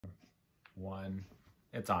One.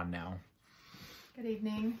 It's on now. Good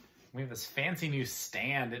evening. We have this fancy new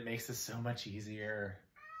stand. It makes this so much easier.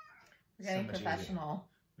 We're getting professional.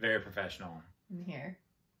 Very professional. In here.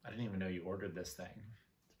 I didn't even know you ordered this thing.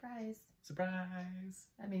 Surprise. Surprise.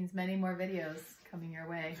 That means many more videos coming your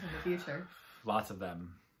way in the future. Lots of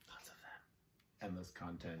them. Lots of them. Endless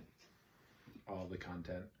content. All the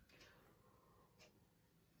content.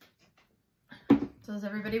 So is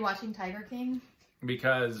everybody watching Tiger King?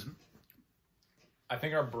 Because I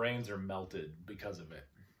think our brains are melted because of it.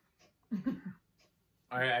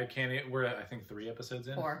 I can't. We're I think 3 episodes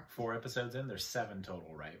in. 4. 4 episodes in. There's 7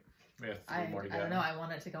 total, right? We have 3 more to go. I don't know. I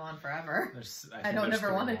want it to go on forever. I don't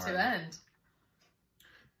ever want it to end.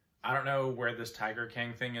 I don't know where this Tiger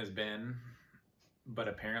King thing has been, but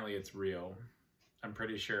apparently it's real. I'm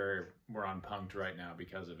pretty sure we're on Punk'd right now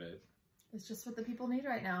because of it. It's just what the people need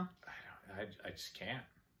right now. I just can't.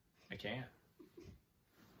 I can't.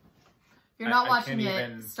 If you're not watching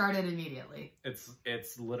it, start it immediately.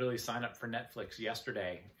 It's literally sign up for Netflix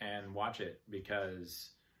yesterday and watch it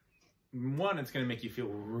because 1, it's going to make you feel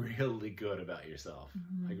really good about yourself.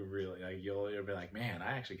 Mm-hmm. Like really, like you'll be like, man,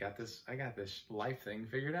 I actually got this. I got this life thing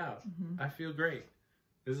figured out. Mm-hmm. I feel great.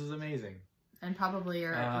 This is amazing. And probably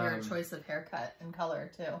your choice of haircut and color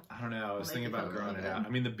too. I don't know. I was thinking about growing it out. I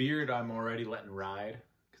mean, the beard I'm already letting ride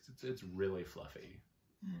because it's really fluffy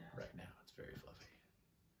right now. It's very fluffy.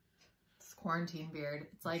 It's quarantine beard.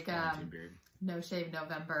 It's like beard. No shave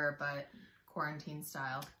November, but quarantine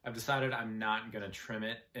style. I've decided I'm not gonna trim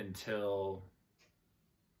it until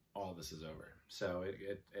all this is over. So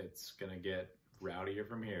it's gonna get rowdier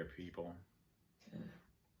from here, people.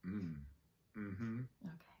 Mm-hmm.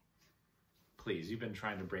 Okay. Please, you've been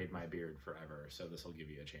trying to braid my beard forever, so this will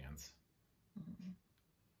give you a chance. Mm-hmm.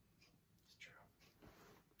 It's true.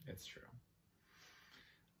 It's true.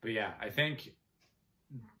 But yeah, I think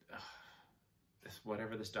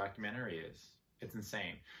whatever this documentary is, it's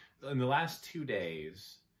insane. In the last 2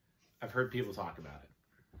 days, I've heard people talk about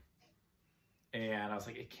it. And I was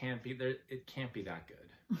like, it can't be there. It can't be that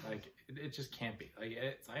good. Like, it just can't be. Like,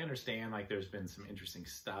 I understand, like, there's been some interesting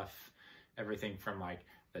stuff. Everything from, like,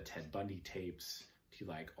 the Ted Bundy tapes to,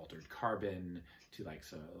 like, Altered Carbon to, like,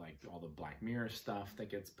 all the Black Mirror stuff that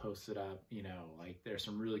gets posted up. You know, like, there's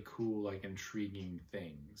some really cool, like, intriguing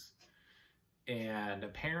things. And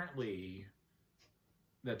apparently,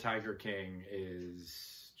 the Tiger King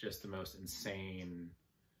is just the most insane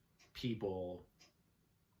people.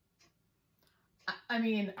 I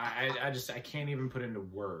mean, I can't even put into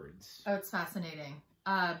words. Oh, it's fascinating.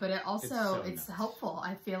 But it also, it's helpful.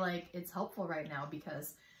 I feel like it's helpful right now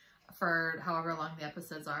because for however long the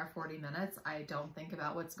episodes are, 40 minutes, I don't think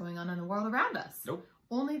about what's going on in the world around us. Nope.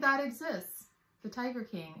 Only that exists. The Tiger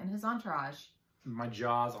King and his entourage. My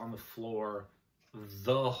jaw's on the floor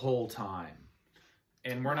the whole time.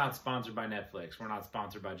 And we're not sponsored by Netflix. We're not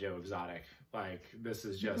sponsored by Joe Exotic. Like, this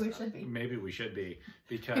is just... We should be. Maybe we should be.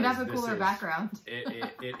 Because you'd have a cooler background. It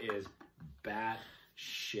is bat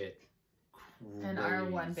shit crazy. And our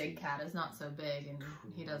one big cat is not so big, and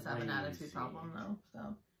he does have an attitude problem, though.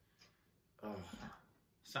 So, yeah.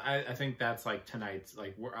 So I think that's like tonight's,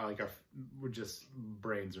 like, we're just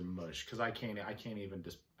brains are mush because I can't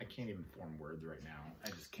even form words right now. I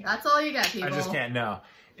just can't. That's all you got, people. I just can't. No,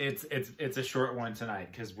 it's a short one tonight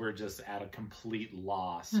because we're just at a complete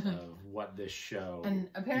loss of what this show. And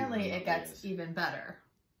apparently, it gets even better.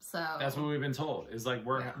 So that's what we've been told. Is like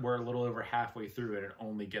we're a little over halfway through and it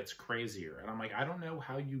only gets crazier. And I'm like, I don't know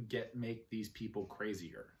how you make these people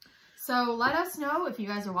crazier. So let us know if you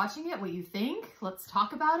guys are watching it, what you think. Let's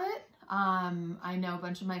talk about it. I know a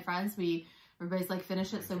bunch of my friends, everybody's like,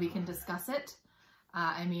 finish it so we can discuss it.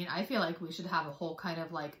 I mean, I feel like we should have a whole kind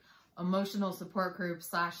of like emotional support group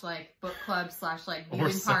 / like book club / like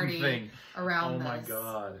viewing party around this. Oh my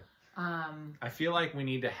God. I feel like we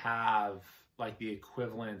need to have like the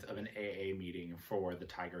equivalent of an AA meeting for the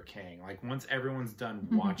Tiger King. Like once everyone's done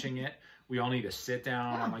watching it, we all need to sit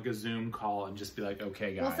down on like a Zoom call and just be like,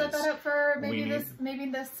 okay, guys. We'll set that up for maybe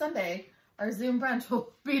this Sunday. Our Zoom brunch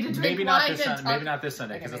will be to drink maybe wine maybe not this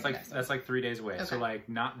Sunday because that's like 3 days away. Okay. So like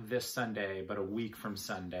not this Sunday, but a week from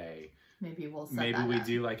Sunday. Maybe we'll set maybe that we up.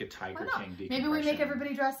 do like a Tiger King decompression. Maybe we make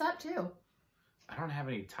everybody dress up too. I don't have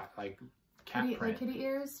any like cat print. Like kitty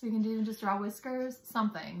ears. We can do just draw whiskers.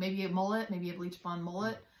 Something. Maybe a mullet. Maybe a bleach blonde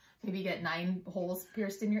mullet. Maybe get 9 holes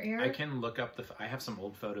pierced in your ear. I can look up I have some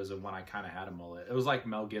old photos of when I kind of had a mullet. It was like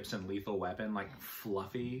Mel Gibson Lethal Weapon, like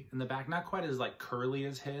fluffy in the back. Not quite as like curly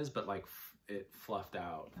as his, but like it fluffed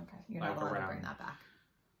out. Okay, you're not allowed to bring that back.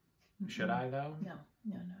 Should I though? No.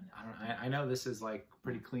 I know this is like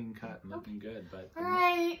pretty clean cut and looking good, but all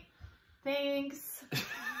right. Thanks.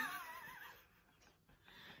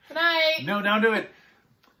 No, don't do it.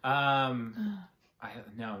 Now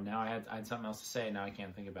I had something else to say. Now I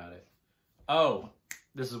can't think about it. Oh,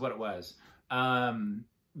 this is what it was.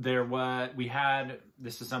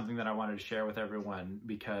 This is something that I wanted to share with everyone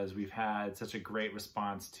because we've had such a great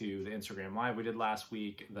response to the Instagram Live we did last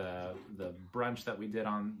week, the brunch that we did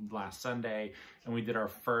on last Sunday, and we did our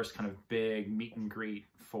first kind of big meet and greet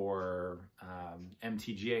for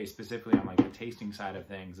MTGA, specifically on like the tasting side of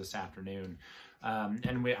things this afternoon.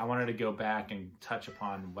 I wanted to go back and touch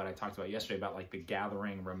upon what I talked about yesterday about like the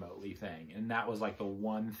gathering remotely thing. And that was like the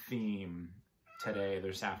one theme today,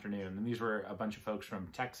 this afternoon. And these were a bunch of folks from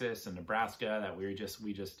Texas and Nebraska that we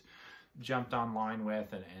just jumped online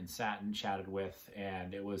with and sat and chatted with.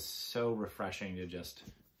 And it was so refreshing to just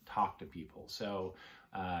talk to people. So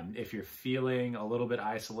if you're feeling a little bit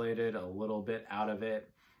isolated, a little bit out of it,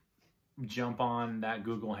 jump on that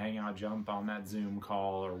Google Hangout, jump on that Zoom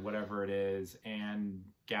call or whatever it is and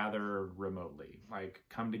gather remotely. Like,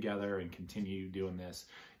 come together and continue doing this.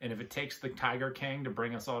 And if it takes the Tiger King to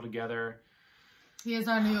bring us all together, he is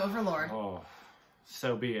our new overlord. Oh,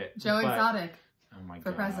 so be it. Joe Exotic. Oh my God.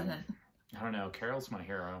 For president. I don't know. Carol's my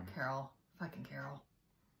hero. Carol. Fucking Carol.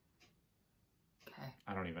 Okay.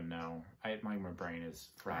 I don't even know. My brain is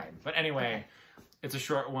fried. But anyway, It's a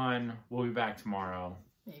short one. We'll be back tomorrow.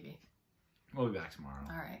 Maybe. We'll be back tomorrow.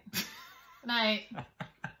 All right. Good night.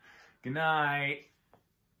 Good night.